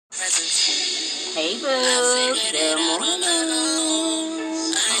Hey, boo. Good morning.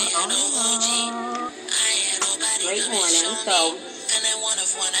 Great morning. So, I am on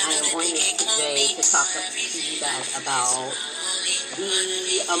here today to talk to you guys about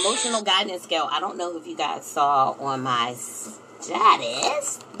the emotional guidance scale. I don't know if you guys saw on my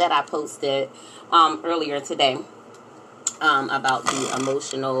status that I posted earlier today about the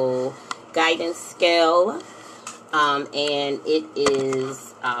emotional guidance scale. And it is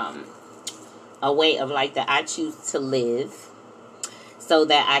a way of life that I choose to live so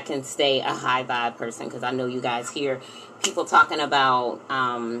that I can stay a high vibe person, because I know you guys hear people talking about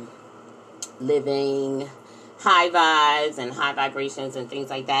living high vibes and high vibrations and things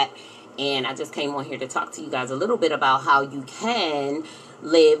like that. And I just came on here to talk to you guys a little bit about how you can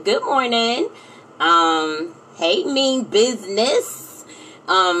live. Good morning. Hey, mean business.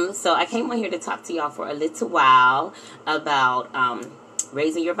 So I came on here to talk to y'all for a little while about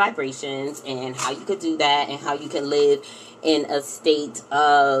raising your vibrations and how you could do that and how you can live in a state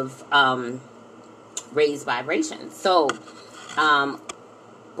of raised vibrations. So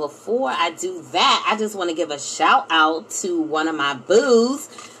before I do that, I just want to give a shout out to one of my boos,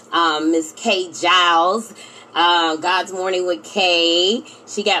 Miss Kay Giles. God's Morning with Kay.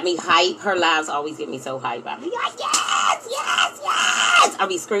 She got me hype. Her lives always get me so hype. I'll be like, yes, yes, yes. I'll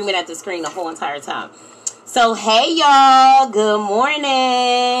be screaming at the screen the whole entire time. So, hey, y'all. Good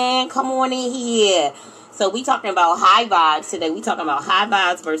morning. Come on in here. So, we talking about high vibes today. We talking about high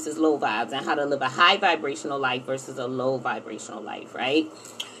vibes versus low vibes and how to live a high vibrational life versus a low vibrational life, right?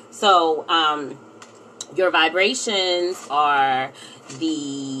 So, your vibrations are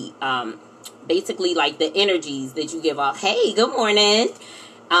the basically like the energies that you give off. Hey, good morning.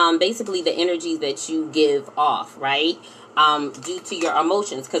 Basically the energies that you give off, right? Due to your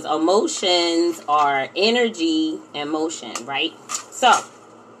emotions, because emotions are energy and motion, right? So,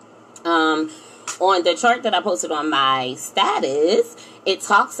 on the chart that I posted on my status, it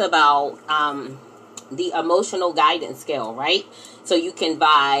talks about the emotional guidance scale, right? So you can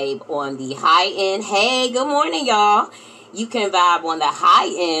vibe on the high end. Hey, good morning, y'all. You can vibe on the high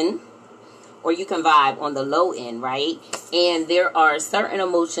end, or you can vibe on the low end, right? And there are certain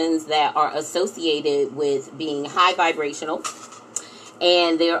emotions that are associated with being high vibrational.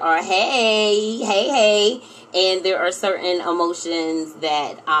 And there are, and there are certain emotions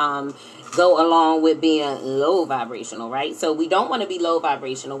that go along with being low vibrational, right? So we don't want to be low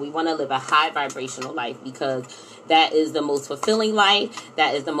vibrational. We want to live a high vibrational life, because that is the most fulfilling life.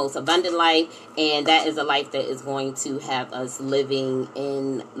 That is the most abundant life. And that is a life that is going to have us living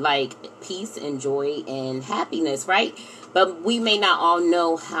in like peace and joy and happiness, right? But we may not all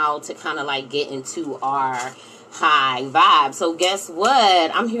know how to kind of like get into our high vibe. So guess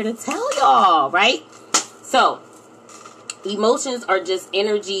what? I'm here to tell y'all, right? So emotions are just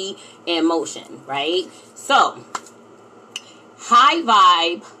energy and motion, right? So high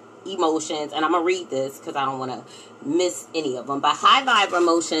vibe emotions, and I'm gonna read this because I don't want to miss any of them, but high vibe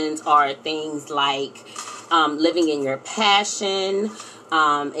emotions are things like living in your passion.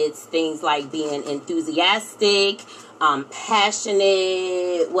 It's things like being enthusiastic,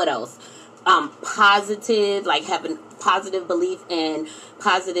 passionate, what else, positive, like having positive belief and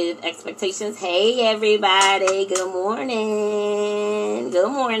positive expectations. Hey everybody, good morning.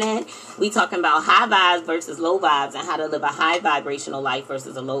 Good morning. We talking about high vibes versus low vibes and how to live a high vibrational life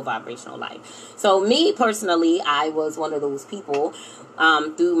versus a low vibrational life. So me personally, I was one of those people.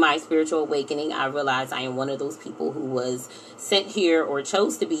 Through my spiritual awakening, I realized I am one of those people who was sent here or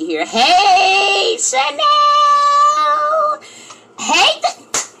chose to be here. Hey Chanel. Hey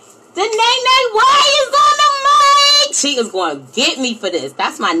the Nay Y is on the mic. She is going to get me for this.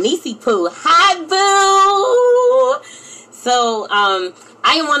 That's my niecey poo. Hi, boo. So,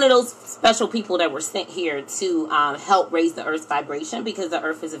 I am one of those special people that were sent here to help raise the Earth's vibration, because the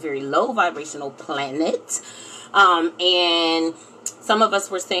Earth is a very low vibrational planet. And some of us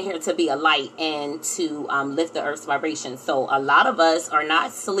were sent here to be a light and to lift the Earth's vibration. So, a lot of us are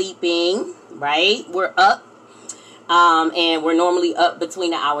not sleeping, right? We're up. And we're normally up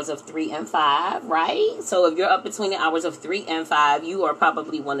between the hours of 3 and 5, right? So if you're up between the hours of 3 and 5, you are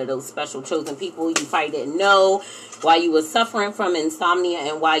probably one of those special chosen people. You probably didn't know why you were suffering from insomnia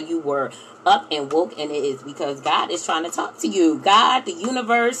and why you were up and woke. And it is because God is trying to talk to you. God, the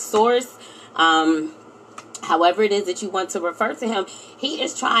universe, source, however it is that you want to refer to him, he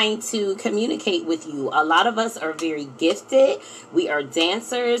is trying to communicate with you. A lot of us are very gifted. We are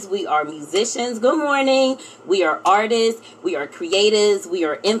dancers. We are musicians. Good morning. We are artists. We are creatives. We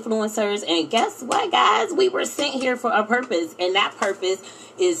are influencers. And guess what, guys? We were sent here for a purpose. And that purpose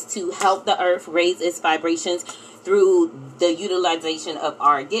is to help the earth raise its vibrations through the utilization of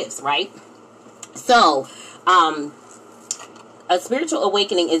our gifts, right? So, a spiritual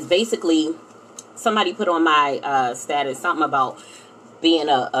awakening is basically, somebody put on my status something about being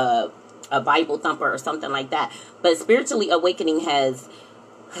a Bible thumper or something like that. But spiritually awakening has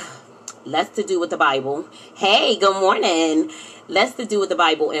less to do with the Bible. Hey, good morning. Less to do with the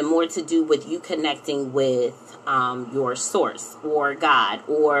Bible and more to do with you connecting with your source or God,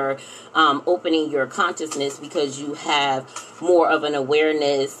 or opening your consciousness because you have more of an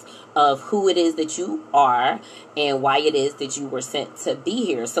awareness of who it is that you are and why it is that you were sent to be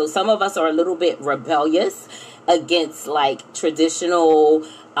here. So some of us are a little bit rebellious against like traditional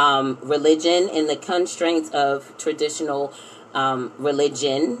religion and the constraints of traditional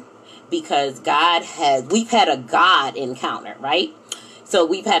religion, because we've had a God encounter, right? So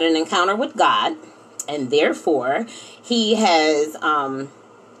we've had an encounter with God, and therefore he has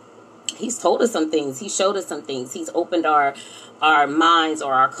he's told us some things. He showed us some things. He's opened our minds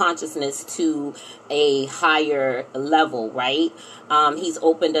or our consciousness to a higher level, right? He's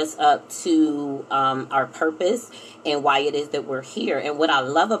opened us up to our purpose and why it is that we're here. And what I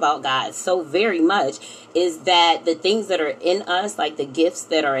love about God so very much is that the things that are in us, like the gifts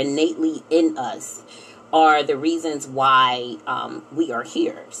that are innately in us, are the reasons why we are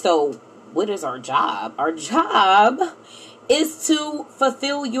here. So what is our job? Our job is to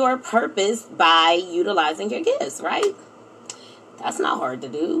fulfill your purpose by utilizing your gifts, right? That's not hard to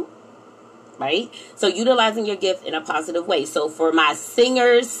do, right? So utilizing your gift in a positive way. So for my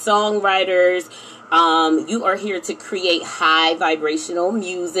singers, songwriters, you are here to create high vibrational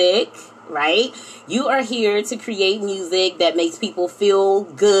music, right? You are here to create music that makes people feel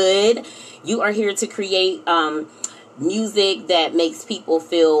good. You are here to create music that makes people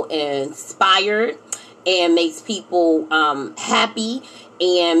feel inspired and makes people happy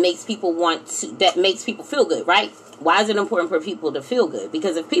and makes people that makes people feel good, right? Why is it important for people to feel good?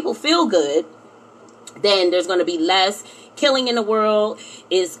 Because if people feel good, then there's going to be less killing in the world.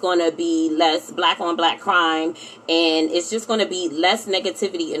 It's going to be less black on black crime. And it's just going to be less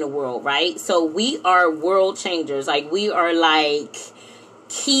negativity in the world, right? So we are world changers. Like, we are like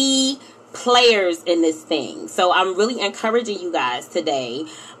key players in this thing. So I'm really encouraging you guys today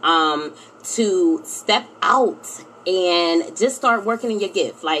to step out and just start working in your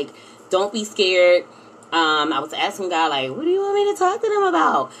gift. Like, don't be scared. I was asking God, like, what do you want me to talk to them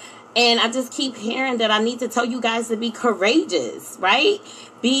about? And I just keep hearing that I need to tell you guys to be courageous, right?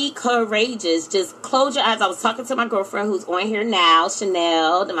 Be courageous. Just close your eyes. I was talking to my girlfriend who's on here now,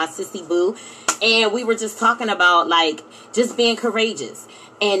 Chanel, my sissy boo. And we were just talking about, like, just being courageous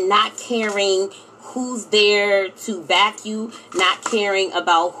and not caring who's there to back you, not caring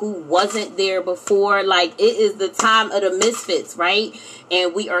about who wasn't there before. Like, it is the time of the misfits, right?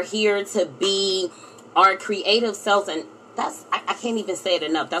 And we are here to be our creative selves, and I can't even say it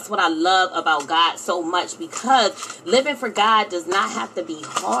enough. That's what I love about God so much, because living for God does not have to be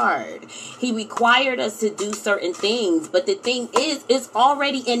hard. He required us to do certain things, but the thing is, it's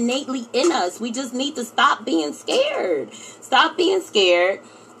already innately in us. We just need to stop being scared. Stop being scared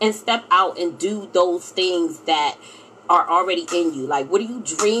and step out and do those things that are already in you. Like, what are you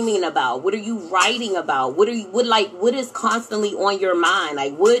dreaming about? What are you writing about? What is constantly on your mind?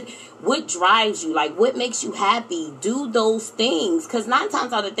 Like, what drives you? Like, what makes you happy? Do those things, because 9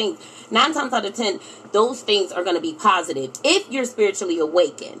 times out of 10, those things are going to be positive if you're spiritually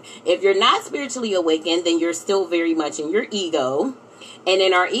awakened. If you're not spiritually awakened, then you're still very much in your ego. And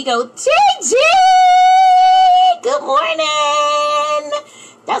in our ego, Gigi, good morning.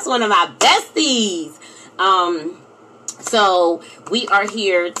 That's one of my besties. So we are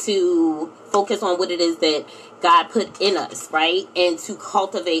here to focus on what it is that God put in us, right? And to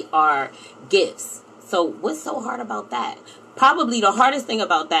cultivate our gifts. So what's so hard about that? Probably the hardest thing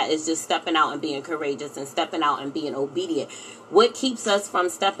about that is just stepping out and being courageous and stepping out and being obedient. What keeps us from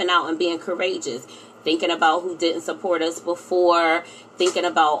stepping out and being courageous? Thinking about who didn't support us before, thinking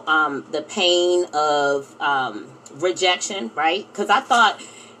about the pain of rejection, right?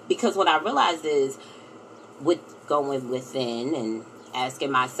 Because what I realized is, with going within and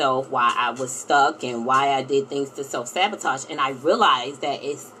asking myself why I was stuck and why I did things to self-sabotage, and I realized that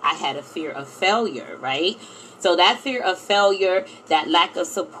I had a fear of failure, right? So that fear of failure, that lack of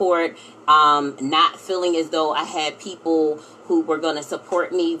support, not feeling as though I had people who were going to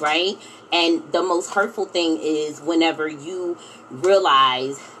support me, right? And the most hurtful thing is whenever you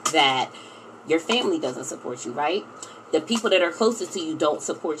realize that your family doesn't support you, right? The people that are closest to you don't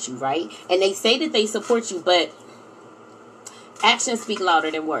support you, right? And they say that they support you, but actions speak louder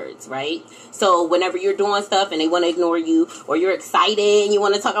than words, right? So whenever you're doing stuff and they want to ignore you, or you're excited and you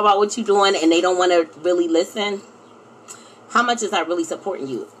want to talk about what you're doing and they don't want to really listen, how much is that really supporting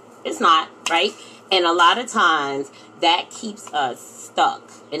you? It's not, right? And a lot of times that keeps us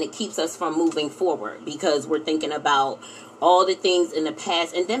stuck, and it keeps us from moving forward because we're thinking about all the things in the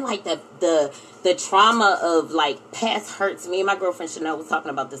past, and then like the trauma of like past hurts. Me and my girlfriend Chanel was talking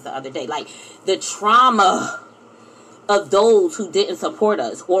about this the other day, like the trauma of those who didn't support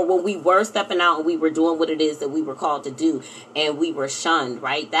us, or when we were stepping out and we were doing what it is that we were called to do and we were shunned,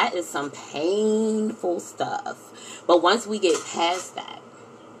 right? That is some painful stuff. But once we get past that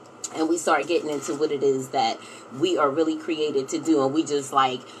and we start getting into what it is that we are really created to do, and we just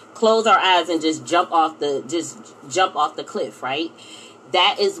like close our eyes and just jump off the cliff, right?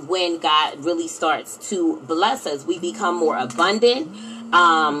 That is when God really starts to bless us. We become more abundant.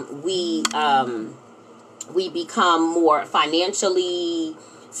 We become more financially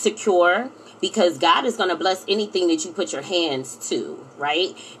secure, because God is going to bless anything that you put your hands to,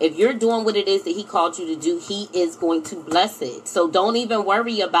 right? If you're doing what it is that he called you to do, he is going to bless it. So don't even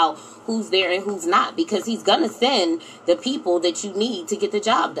worry about who's there and who's not, because he's going to send the people that you need to get the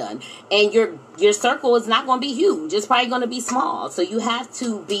job done. And your circle is not going to be huge. It's probably going to be small. So you have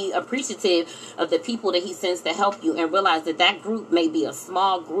to be appreciative of the people that he sends to help you, and realize that that group may be a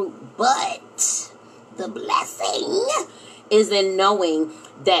small group, but the blessing is in knowing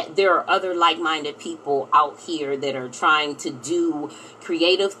that there are other like-minded people out here that are trying to do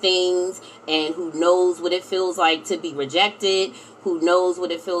creative things, and who knows what it feels like to be rejected, who knows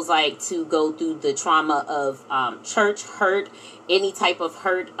what it feels like to go through the trauma of church hurt, any type of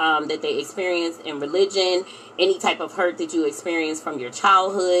hurt that they experience in religion, any type of hurt that you experience from your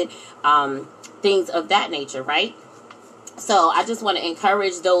childhood, things of that nature, right? So I just want to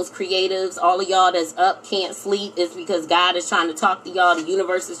encourage those creatives, all of y'all that's up, can't sleep. It's because God is trying to talk to y'all. The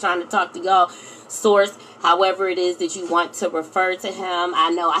universe is trying to talk to y'all. Source, however it is that you want to refer to him. I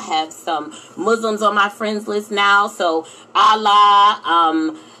know I have some Muslims on my friends list now. So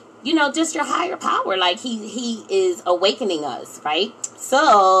Allah, just your higher power. Like he is awakening us, right?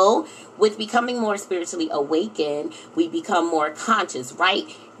 So with becoming more spiritually awakened, we become more conscious, right?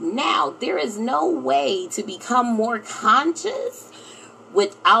 Now, there is no way to become more conscious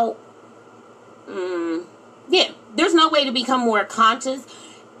without, there's no way to become more conscious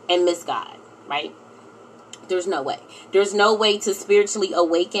and miss God, right? There's no way. There's no way to spiritually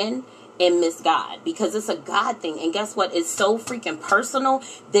awaken and miss God, because it's a God thing. And guess what? It's so freaking personal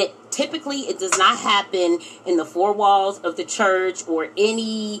that typically it does not happen in the four walls of the church or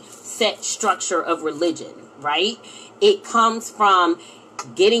any set structure of religion, right? It comes from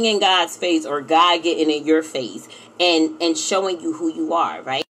getting in God's face, or God getting in your face and showing you who you are,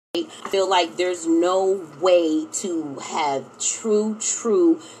 right? I feel like there's no way to have true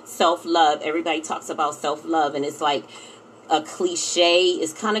self-love. Everybody talks about self-love, and it's like a cliche.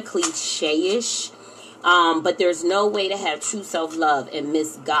 It's kind of cliche-ish. But there's no way to have true self-love and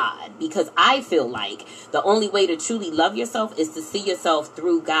miss God, because I feel like the only way to truly love yourself is to see yourself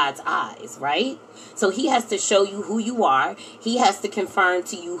through God's eyes, right? So he has to show you who you are. He has to confirm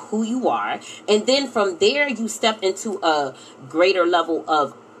to you who you are. And then from there, you step into a greater level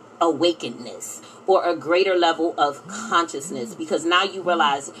of awakenedness, or a greater level of consciousness, because now you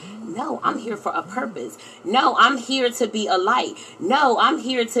realize, no, I'm here for a purpose. No, I'm here to be a light. No, I'm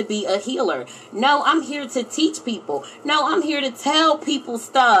here to be a healer. No, I'm here to teach people. No, I'm here to tell people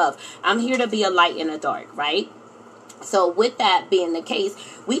stuff. I'm here to be a light in the dark, right? So with that being the case,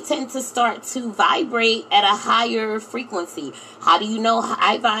 we tend to start to vibrate at a higher frequency. How do you know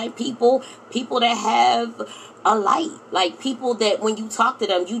high vibe people? People that have a light, like people that when you talk to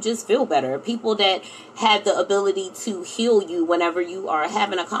them, you just feel better. People that have the ability to heal you whenever you are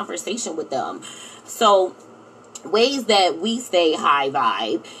having a conversation with them. So ways that we stay high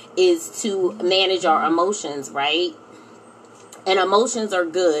vibe is to manage our emotions, right? And emotions are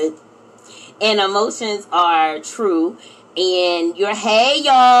good, and emotions are true. And hey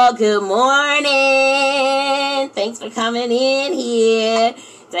y'all, good morning. Thanks for coming in here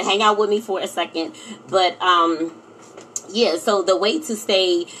to hang out with me for a second. But so the way to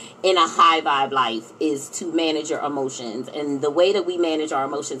stay in a high vibe life is to manage your emotions. And the way that we manage our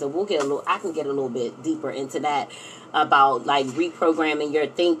emotions, and I can get a little bit deeper into that, about like reprogramming your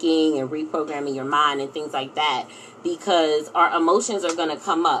thinking and reprogramming your mind and things like that, because our emotions are going to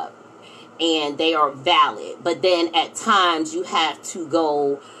come up and they are valid. But then at times you have to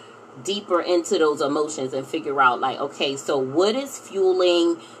go deeper into those emotions and figure out, like, okay, so what is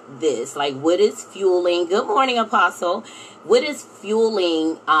fueling this? Like, what is fueling, good morning, Apostle, what is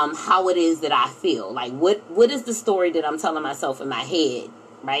fueling how it is that I feel? Like, what is the story that I'm telling myself in my head,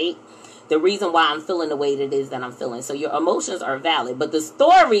 right? the reason why I'm feeling the way that it is that I'm feeling. So your emotions are valid, but the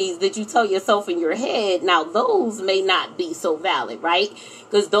stories that you tell yourself in your head, now those may not be so valid, right?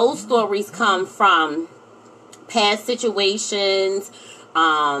 Because those stories come from past situations,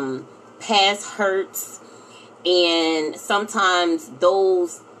 past hurts, and sometimes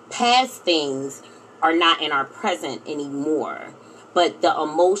those past things are not in our present anymore, but the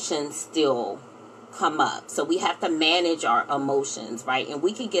emotions still come up. So we have to manage our emotions, right? And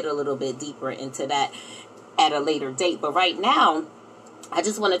we can get a little bit deeper into that at a later date. But right now, I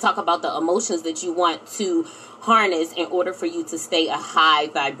just want to talk about the emotions that you want to harness in order for you to stay a high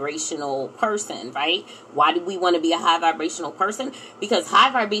vibrational person, right? Why do we want to be a high vibrational person? Because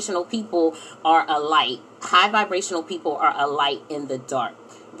high vibrational people are a light. High vibrational people are a light in the dark,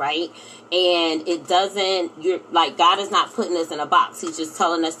 right? And it doesn't, God is not putting us in a box. He's just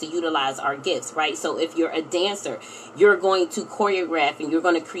telling us to utilize our gifts, right? So if you're a dancer, you're going to choreograph and you're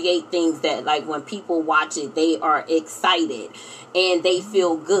going to create things that, like, when people watch it, they are excited and they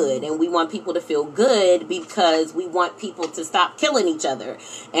feel good. And we want people to feel good because we want people to stop killing each other,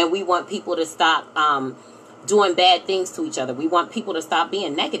 and we want people to stop doing bad things to each other. We want people to stop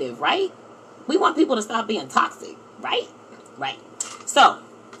being negative, right? We want people to stop being toxic, right? Right. So,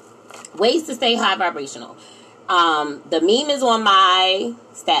 ways to stay high vibrational. The meme is on my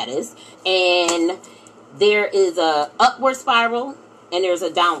status, and there is a upward spiral and there's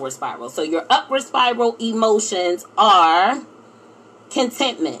a downward spiral. So your upward spiral emotions are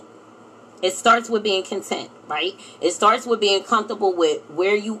contentment. It starts with being content, right? It starts with being comfortable with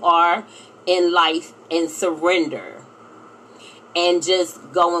where you are in life and surrender. And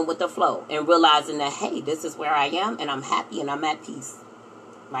just going with the flow and realizing that, hey, this is where I am and I'm happy and I'm at peace,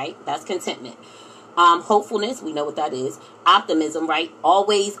 right? That's contentment. Hopefulness, we know what that is. Optimism, right?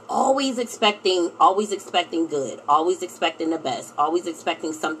 Always expecting good. Always expecting the best. Always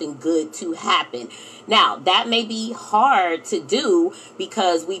expecting something good to happen. Now, that may be hard to do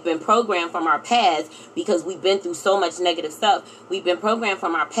because we've been programmed from our past, because we've been through so much negative stuff. We've been programmed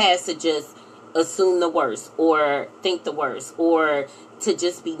from our past to just assume the worst or think the worst or to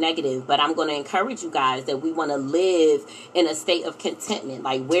just be negative. But I'm going to encourage you guys that we want to live in a state of contentment.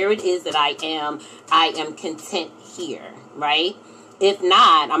 Like, where it is that I am content here, right? If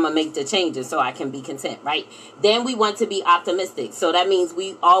not, I'm going to make the changes so I can be content, right? Then we want to be optimistic. So that means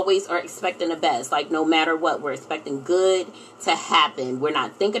we always are expecting the best. Like, no matter what, we're expecting good to happen. We're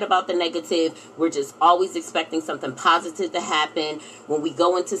not thinking about the negative. We're just always expecting something positive to happen. When we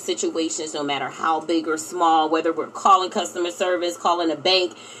go into situations, no matter how big or small, whether we're calling customer service, calling a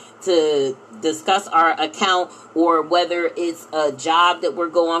bank to discuss our account, or whether it's a job that we're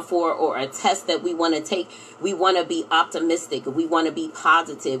going for or a test that we want to take, we want to be optimistic. We want to be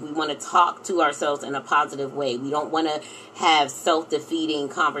positive. We want to talk to ourselves in a positive way. We don't want to have self-defeating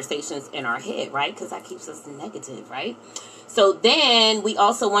conversations in our head, right? Because that keeps us negative, right? So then we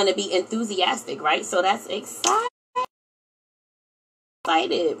also want to be enthusiastic, right? So that's excited,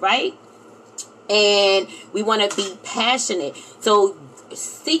 right? And we want to be passionate. So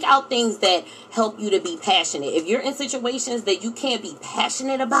seek out things that help you to be passionate. If you're in situations that you can't be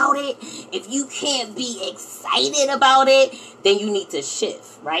passionate about it, if you can't be excited about it, then you need to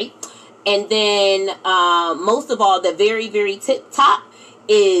shift, right? And then most of all, the very, very tip top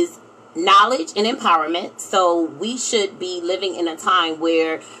is knowledge and empowerment. So we should be living in a time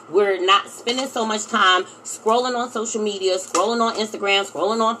where we're not spending so much time scrolling on social media, scrolling on Instagram,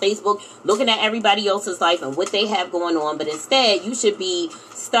 scrolling on Facebook, looking at everybody else's life and what they have going on. But instead, you should be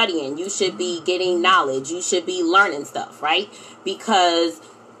studying. You should be getting knowledge. You should be learning stuff, right? Because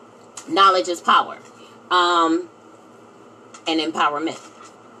knowledge is power. And empowerment.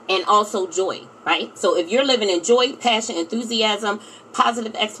 And also joy, right? So if you're living in joy, passion, enthusiasm,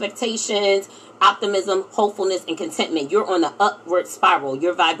 positive expectations, optimism, hopefulness, and contentment, you're on the upward spiral.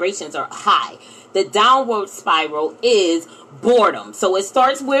 Your vibrations are high. The downward spiral is boredom. So it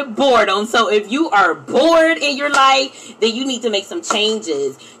starts with boredom. So if you are bored in your life, then you need to make some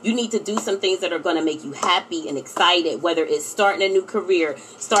changes. You need to do some things that are going to make you happy and excited, whether it's starting a new career,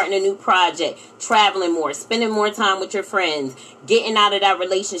 starting a new project, traveling more, spending more time with your friends, getting out of that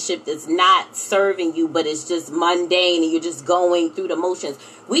relationship that's not serving you, but it's just mundane and you're just going through the motions.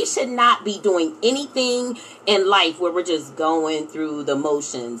 We should not be doing anything in life where we're just going through the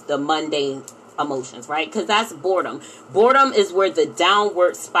motions, the mundane emotions, right? Because that's boredom. Boredom is where the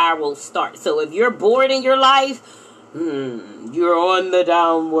downward spiral starts. So if you're bored in your life, you're on the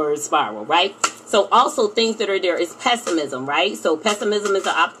downward spiral, right? So also things that are there is pessimism, right? So pessimism is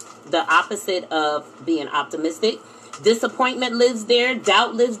the opposite of being optimistic. Disappointment lives there.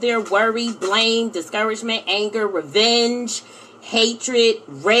 Doubt lives there. Worry, blame, discouragement, anger, revenge, hatred,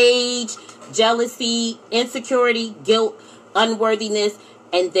 rage, jealousy, insecurity, guilt, unworthiness.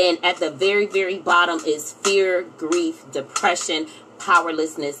 And then at the very, very bottom is fear, grief, depression,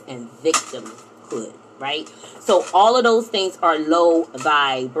 powerlessness, and victimhood, right? So all of those things are low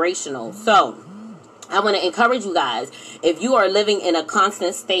vibrational. So I want to encourage you guys, if you are living in a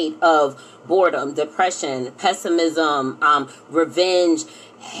constant state of boredom, depression, pessimism, revenge,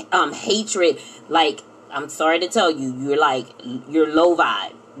 hatred, like, I'm sorry to tell you, you're low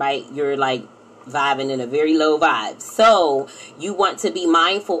vibe, right? You're like vibing in a very low vibe. So you want to be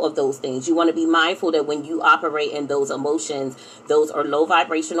mindful of those things. You want to be mindful that when you operate in those emotions, those are low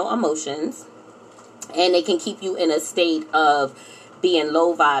vibrational emotions, and they can keep you in a state of being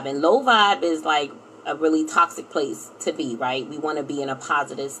low vibe. And low vibe is like a really toxic place to be, right? We want to be in a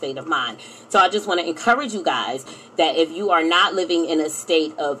positive state of mind. So I just want to encourage you guys that if you are not living in a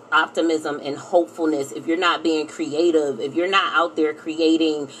state of optimism and hopefulness, if you're not being creative, if you're not out there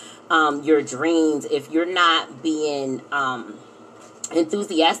creating your dreams, if you're not being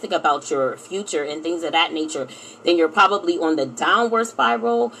enthusiastic about your future and things of that nature, then you're probably on the downward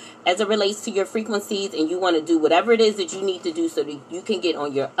spiral as it relates to your frequencies, and you want to do whatever it is that you need to do so that you can get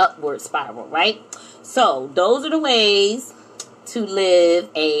on your upward spiral, right? So those are the ways to live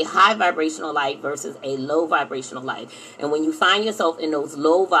a high vibrational life versus a low vibrational life. And when you find yourself in those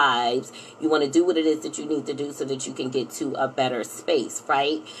low vibes, you want to do what it is that you need to do so that you can get to a better space,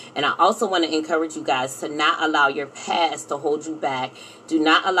 right? And I also want to encourage you guys to not allow your past to hold you back. Do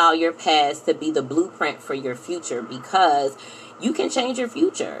not allow your past to be the blueprint for your future, because you can change your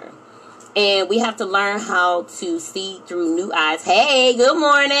future. And we have to learn how to see through new eyes. Hey, good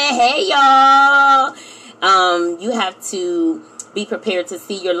morning. Hey, y'all. You have to be prepared to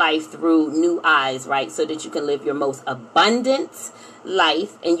see your life through new eyes, right? So that you can live your most abundant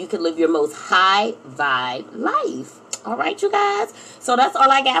life and you can live your most high vibe life. All right, you guys. So that's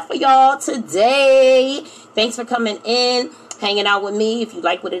all I got for y'all today. Thanks for coming in, hanging out with me. If you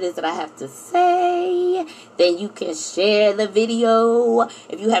like what it is that I have to say, then you can share the video.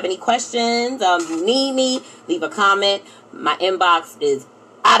 If you have any questions, you need me, leave a comment. My inbox is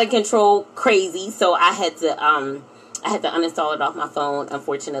out of control, crazy. So I had to uninstall it off my phone,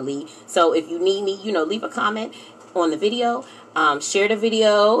 unfortunately. So if you need me, leave a comment on the video. Share the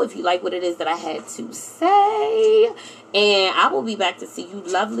video if you like what it is that I had to say. And I will be back to see you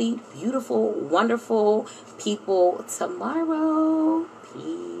lovely, beautiful, wonderful people tomorrow.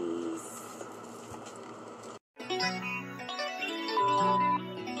 Peace.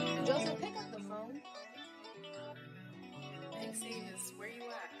 Joseph, pick up the phone. Thanks, where you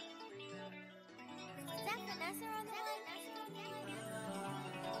at?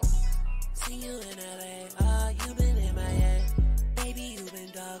 See you in LA, you been in my head. Baby, you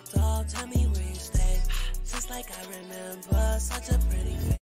been dog, tell me where you stay. Just like I remember, such a pretty face.